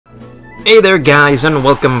Hey there guys, and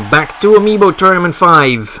welcome back to Amiibo Tournament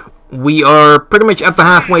 5. We are pretty much at the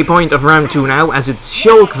halfway point of round 2 now, as it's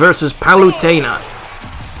Shulk versus Palutena.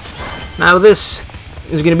 Now this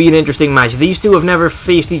is going to be an interesting match. These two have never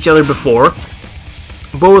faced each other before.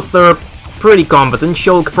 Both are pretty competent,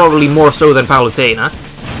 Shulk probably more so than Palutena.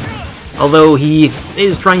 Although he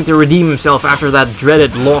is trying to redeem himself after that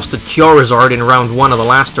dreaded loss to Charizard in round 1 of the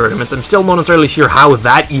last tournament. I'm still not entirely sure how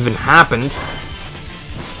that even happened.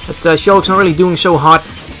 But Shulk's not really doing so hot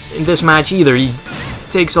in this match either. He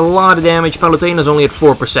takes a lot of damage. Palutena's only at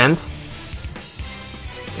 4%.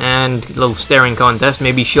 And a little staring contest.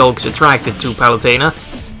 Maybe Shulk's attracted to Palutena.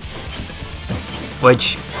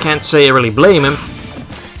 Which, can't say I really blame him.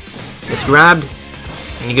 Gets grabbed.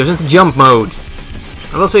 And he goes into jump mode.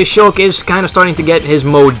 I will say Shulk is kind of starting to get his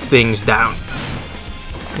mode things down.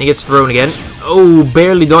 And he gets thrown again. Oh,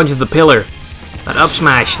 barely dodges the pillar. That up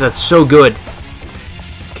smash, that's so good.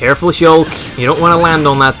 Careful, Shulk. You don't want to land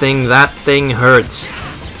on that thing hurts.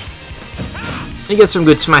 He gets some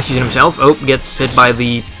good smashes in himself. Oh, gets hit by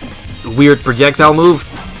the weird projectile move.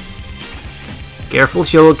 Careful,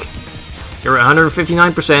 Shulk. You're at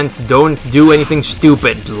 159%. Don't do anything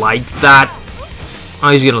stupid like that. Oh,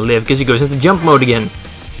 he's gonna live because he goes into jump mode again.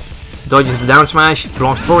 Dodges the down smash,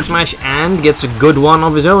 blocks forward smash, and gets a good one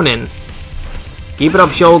of his own in. Keep it up,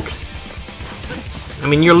 Shulk. I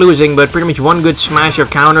mean, you're losing, but pretty much one good smash or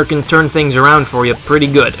counter can turn things around for you pretty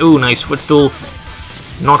good. Ooh, nice footstool.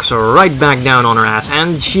 Knocks her right back down on her ass.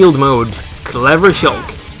 And shield mode. Clever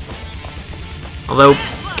Shulk. Although,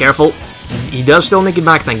 careful. He does still make it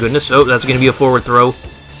back, thank goodness. Oh, that's going to be a forward throw.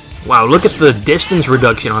 Wow, look at the distance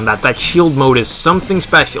reduction on that. That shield mode is something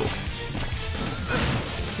special.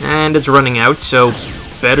 And it's running out, so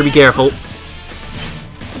better be careful.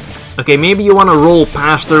 Okay, maybe you want to roll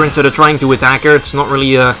past her instead of trying to attack her. It's not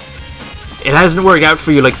really, it hasn't worked out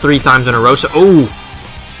for you like 3 times in a row, so, oh!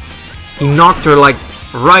 He knocked her, like,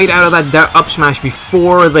 right out of that up smash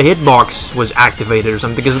before the hitbox was activated or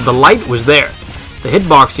something, because the light was there. The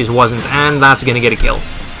hitbox just wasn't, and that's gonna get a kill.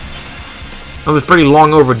 That was pretty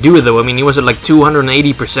long overdue, though. I mean, he was at, like,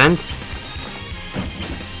 280%.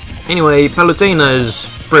 Anyway, Palutena is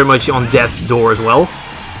pretty much on death's door as well.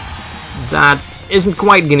 That isn't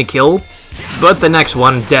quite gonna kill, but the next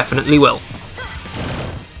one definitely will.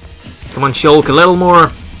 Come on, Shulk, a little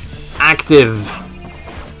more active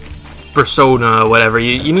persona or whatever.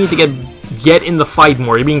 You need to get in the fight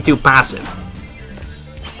more. You're being too passive.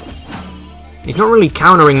 He's not really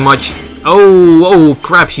countering much. Oh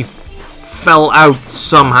crap, she fell out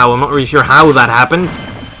somehow. I'm not really sure how that happened.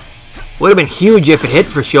 Would have been huge if it hit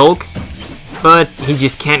for Shulk, but he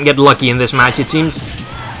just can't get lucky in this match, it seems.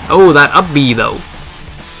 Oh, that up B, though.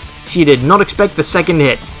 She did not expect the second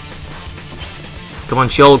hit. Come on,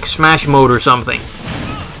 Shulk, smash mode or something.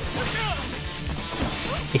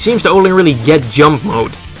 He seems to only really get jump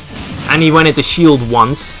mode. And he went into shield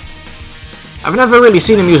once. I've never really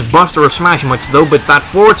seen him use Buster or Smash much, though, but that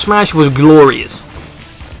forward smash was glorious.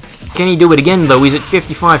 Can he do it again, though? He's at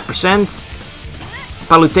 55%.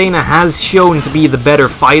 Palutena has shown to be the better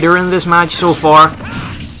fighter in this match so far.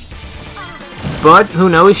 But, who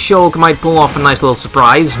knows, Shulk might pull off a nice little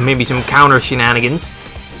surprise, maybe some counter shenanigans.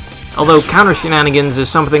 Although counter shenanigans is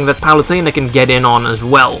something that Palutena can get in on as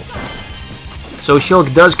well. So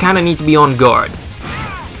Shulk does kind of need to be on guard.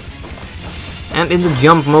 And in the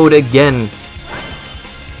jump mode again.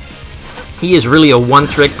 He is really a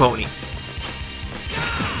one-trick pony.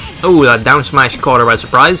 Oh, that down smash caught her by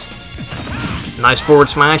surprise. Nice forward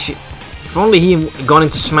smash. If only he had gone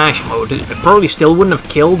into smash mode, it probably still wouldn't have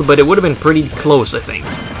killed, but it would have been pretty close, I think.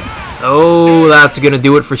 Oh, that's gonna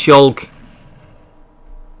do it for Shulk.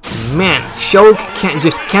 Man, Shulk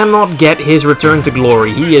just cannot get his return to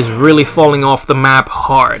glory. He is really falling off the map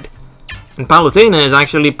hard. And Palutena is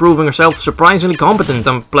actually proving herself surprisingly competent.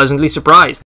 I'm pleasantly surprised.